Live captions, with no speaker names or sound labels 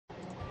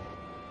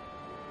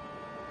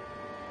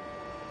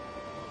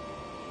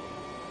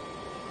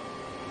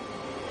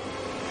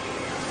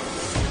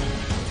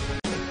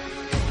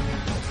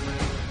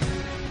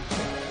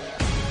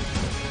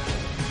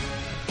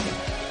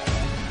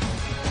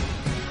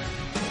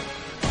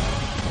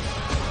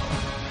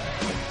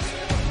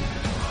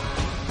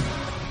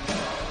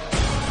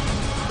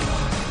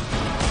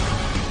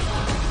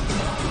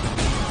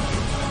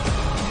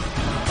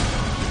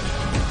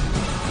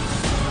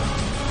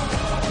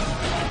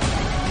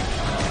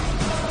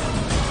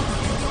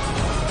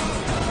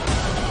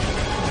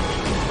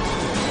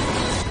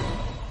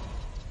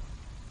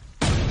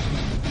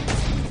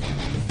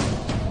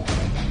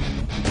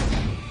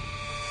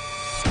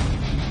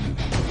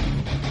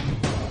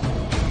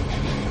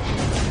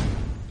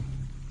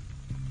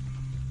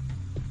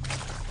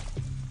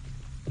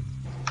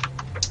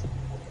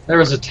There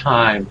was a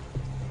time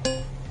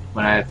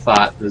when I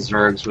thought the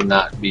Zergs would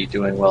not be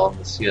doing well in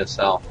the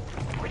CSL.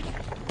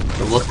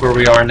 But look where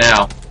we are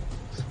now.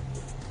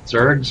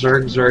 Zerg,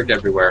 Zerg, Zerg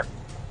everywhere.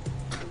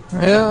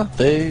 Yeah,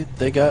 they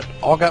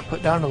all got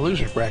put down in the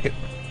loser's bracket.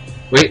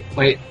 Wait,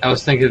 I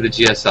was thinking of the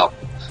GSL.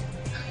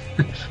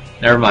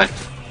 Never mind.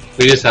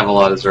 We just have a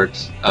lot of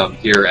Zergs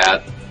here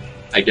at,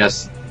 I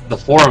guess, the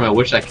forum at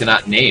which I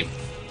cannot name,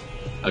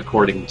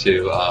 according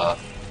to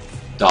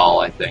Dahl,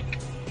 I think.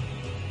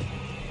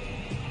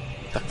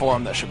 The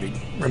forum that should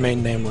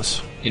remain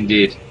nameless.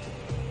 Indeed.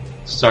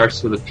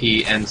 Starts with a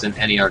P, ends in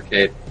any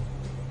arcade.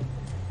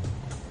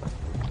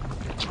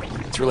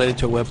 It's related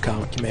to a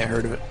webcomic, you may have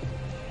heard of it.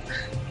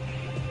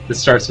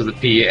 This starts with a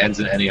P, ends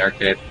in any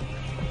arcade.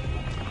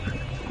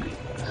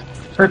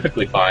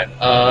 Perfectly fine.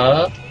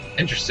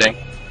 Interesting.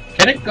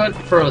 Kedinik got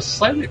for a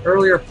slightly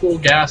earlier full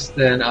gas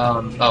than,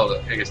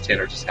 oh, I guess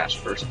Tanner just hatched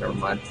first, never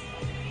mind.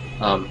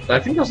 But I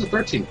think that was a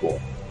 13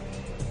 pool.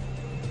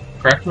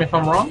 Correct me if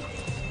I'm wrong?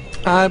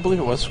 I believe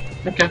it was.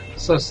 Okay,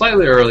 so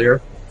slightly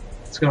earlier.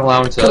 It's going to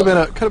allow him to... Could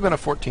have been a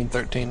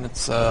 14-13.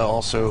 It's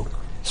also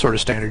sort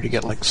of standard. You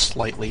get like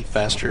slightly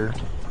faster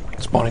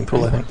spawning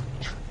pool, I think.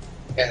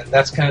 And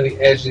that's kind of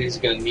the edge that he's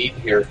going to need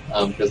here,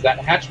 because that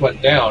hatch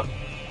went down,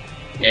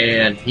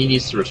 and he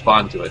needs to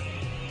respond to it.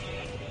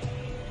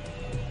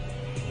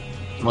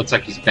 Looks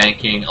like he's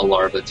banking a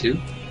larva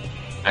too.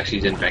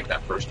 Actually, he didn't bank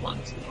that first one.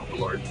 It's an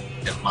overlord.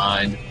 Never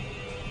mind.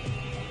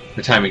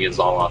 The timing is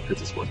all off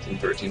because it's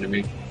 14-13 to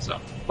me. So,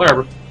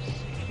 whatever.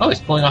 Oh, he's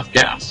pulling off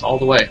gas all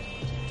the way.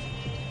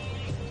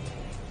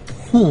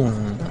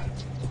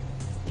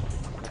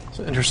 It's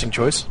an interesting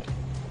choice.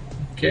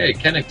 Okay,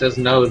 Kedinik does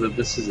know that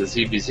this is a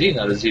ZVZ,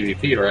 not a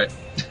ZVP, right?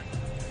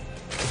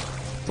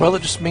 Well,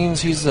 it just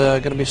means he's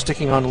going to be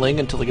sticking on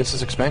Ling until he gets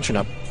his expansion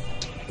up.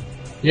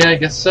 Yeah, I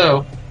guess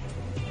so.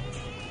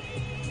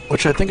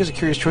 Which I think is a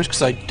curious choice,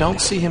 because I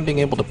don't see him being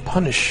able to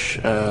punish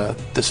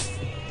this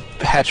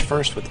hatch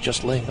first with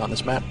just Ling on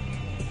this map.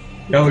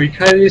 No, he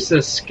kind of needs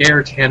to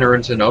scare Tanner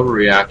into an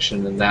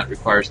overreaction, and that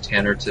requires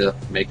Tanner to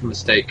make a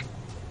mistake.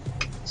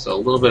 So a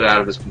little bit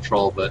out of his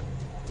control, but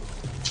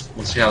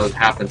we'll see how it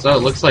happens. Oh,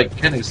 it looks like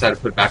Kedinik decided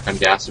to put back on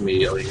gas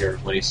immediately here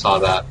when he saw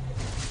that.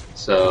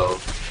 So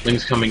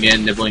Ling's coming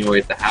in, nibbling away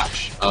at the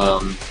hatch.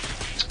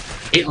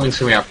 8 Lings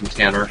coming out from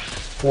Tanner.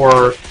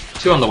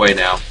 2 on the way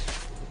now.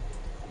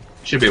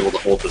 Should be able to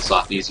hold this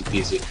off easy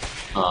peasy.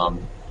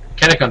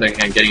 Kedinik, on the other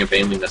hand, getting a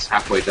Baneling that's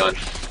halfway done.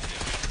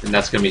 And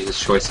that's going to be his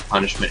choice of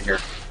punishment here.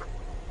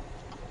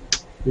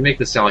 We make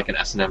this sound like an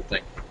S&M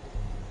thing.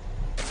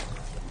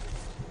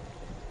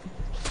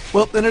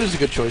 Well, then it is a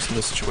good choice in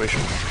this situation.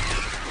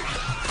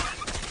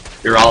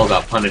 You're all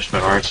about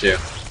punishment, aren't you?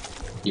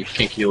 You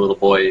kinky little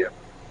boy, you.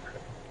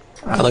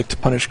 I like to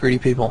punish greedy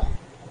people.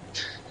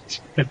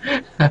 Fine,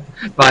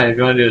 if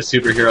you want to do a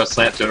superhero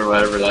slant to it or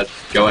whatever,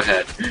 go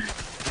ahead.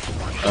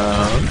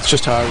 It's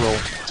just how I roll.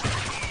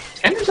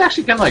 Tanner's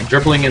actually kind of like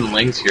dribbling in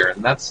Lings here,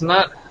 and that's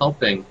not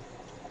helping.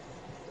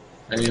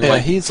 I mean, yeah,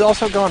 he's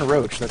also gone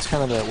Roach. That's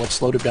kind of what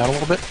slowed him down a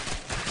little bit.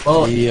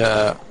 Well, he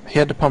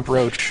had to pump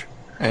Roach,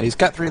 and he's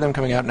got 3 of them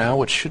coming out now,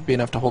 which should be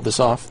enough to hold this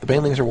off. The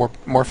Banelings are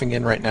morphing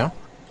in right now,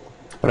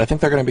 but I think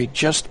they're going to be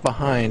just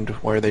behind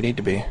where they need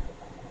to be.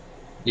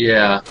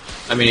 Yeah,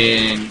 I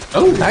mean...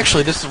 Oh!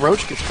 Actually, this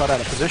Roach gets caught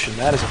out of position.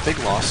 That is a big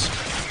loss.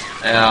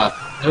 Yeah.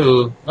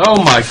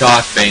 Oh my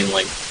gosh,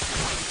 Baneling.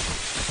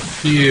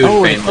 Huge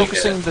Baneling. And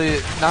focusing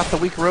not the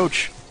weak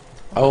Roach.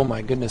 Oh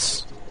my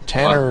goodness.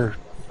 Tanner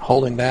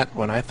holding that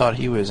when I thought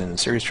he was in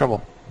serious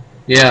trouble.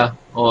 Yeah,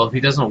 well, if he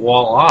doesn't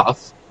wall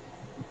off...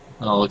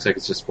 Oh, it looks like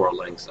it's just 4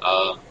 Lings.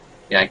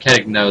 Yeah,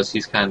 Kedinik knows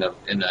he's kind of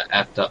in an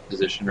effed up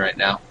position right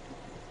now.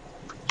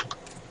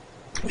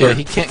 Yeah,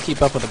 he can't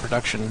keep up with the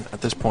production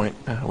at this point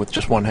with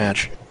just 1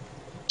 hatch.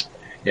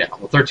 Yeah,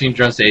 well, 13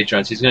 drones to 8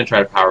 drones. He's going to try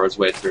to power his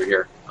way through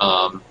here.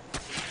 2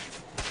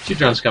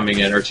 drones coming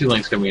in, or 2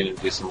 Lings coming in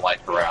to do some light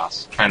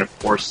harass. Trying to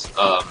force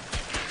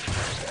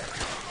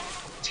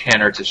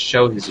Tanner to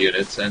show his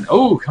units. And,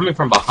 oh, coming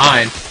from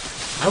behind.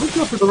 I would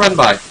go for the run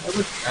by.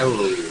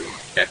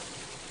 Okay.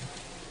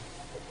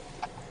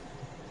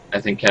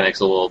 I think Kedinik's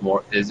a little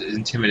more is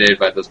intimidated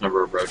by those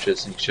number of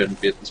roaches, and he shouldn't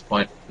be at this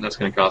point. And that's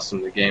going to cost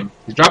him the game.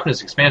 He's dropping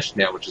his expansion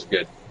down, which is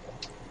good.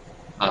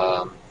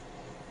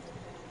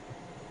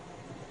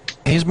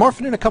 He's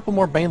morphing in a couple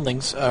more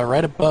Banelings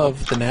right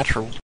above the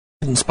natural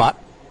hidden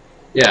spot.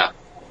 Yeah.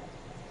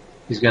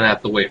 He's going to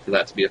have to wait for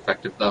that to be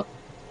effective, though.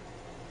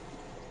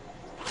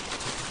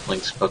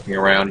 Link's poking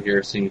around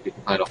here, seeing if he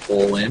can find a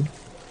hole in.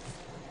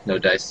 No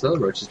dice, though.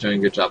 Roach is doing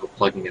a good job of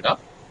plugging it up.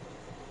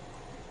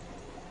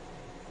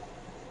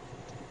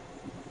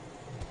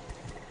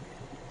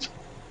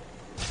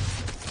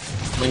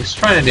 Link's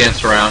trying to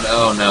dance around.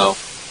 Oh, no.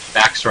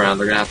 Backs around.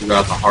 They're going to have to go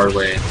out the hard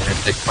way, and they're going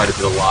to take quite a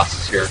bit of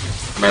losses here.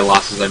 And by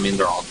losses, I mean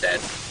they're all dead.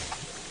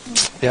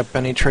 Yep,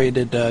 and he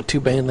traded 2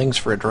 Banelings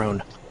for a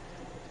drone.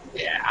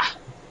 Yeah.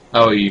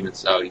 Oh, he even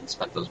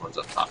spent those ones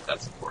up top.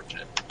 That's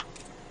unfortunate.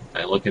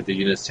 I look at the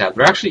units tab.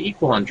 They're actually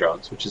equal on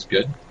drones, which is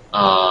good.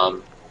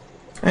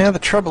 Yeah, the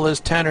trouble is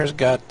Tanner's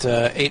got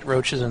 8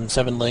 roaches and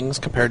 7 lings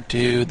compared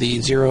to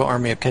the 0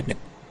 army of Kedinik.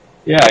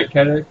 Yeah,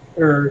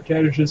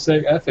 Tanner's just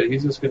saying, F it,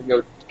 he's just going to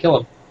go kill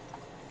him.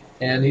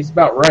 And he's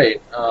about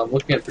right.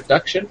 Looking at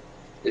production,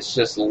 it's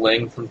just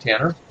Ling from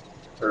Tanner,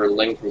 or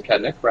Ling from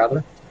Kedinik,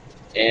 rather.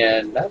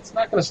 And that's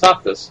not going to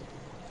stop this.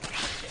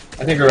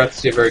 I think we're about to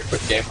see a very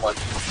quick game one.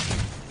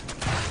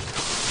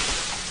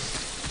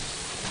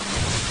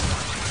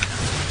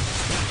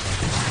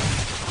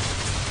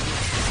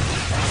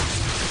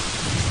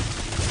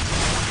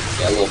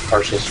 Yeah, a little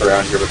partial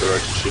surround here, but the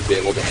roaches should be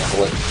able to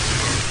handle it.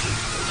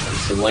 And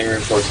some Ling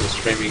reinforcements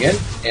streaming in,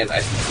 and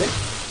I think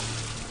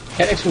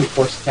Kedinik's going to be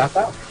forced to tap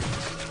out.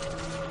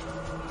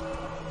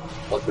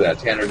 Look at that,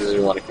 Tanner doesn't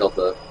even want to kill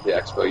the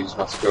Expo, he just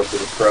wants to go for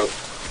the throat.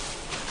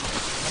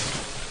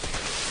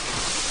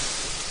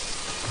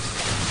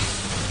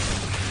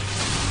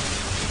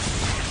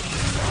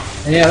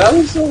 And yeah, that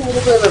was a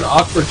little bit of an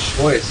awkward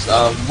choice.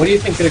 What do you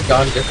think could have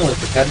gone differently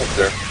for Kedinik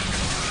there?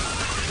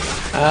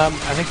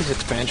 I think his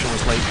expansion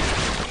was late.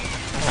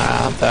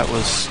 That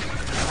was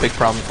a big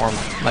problem for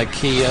him. Like,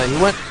 he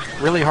went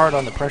really hard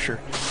on the pressure,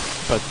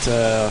 but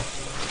the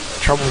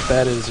trouble with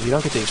that is if you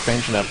don't get the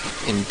expansion up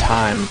in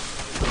time,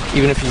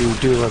 even if you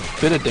do a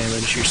bit of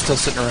damage, you're still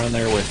sitting around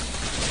there with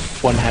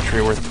 1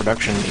 hatchery worth of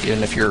production,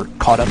 even if you're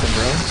caught up in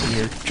drones, and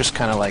you're just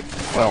kind of like,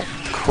 well,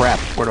 crap,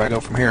 where do I go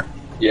from here?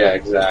 Yeah,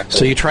 exactly.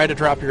 So you try to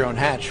drop your own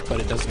hatch,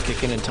 but it doesn't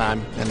kick in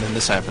time, and then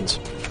this happens.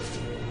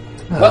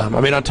 Well,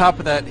 I mean, on top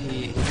of that,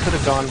 he could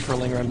have gone for a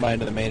Ling run by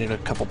into the main at a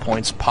couple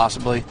points,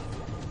 possibly.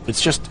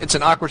 It's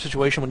an awkward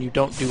situation when you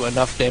don't do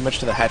enough damage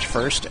to the hatch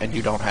first, and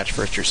you don't hatch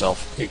first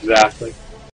yourself. exactly.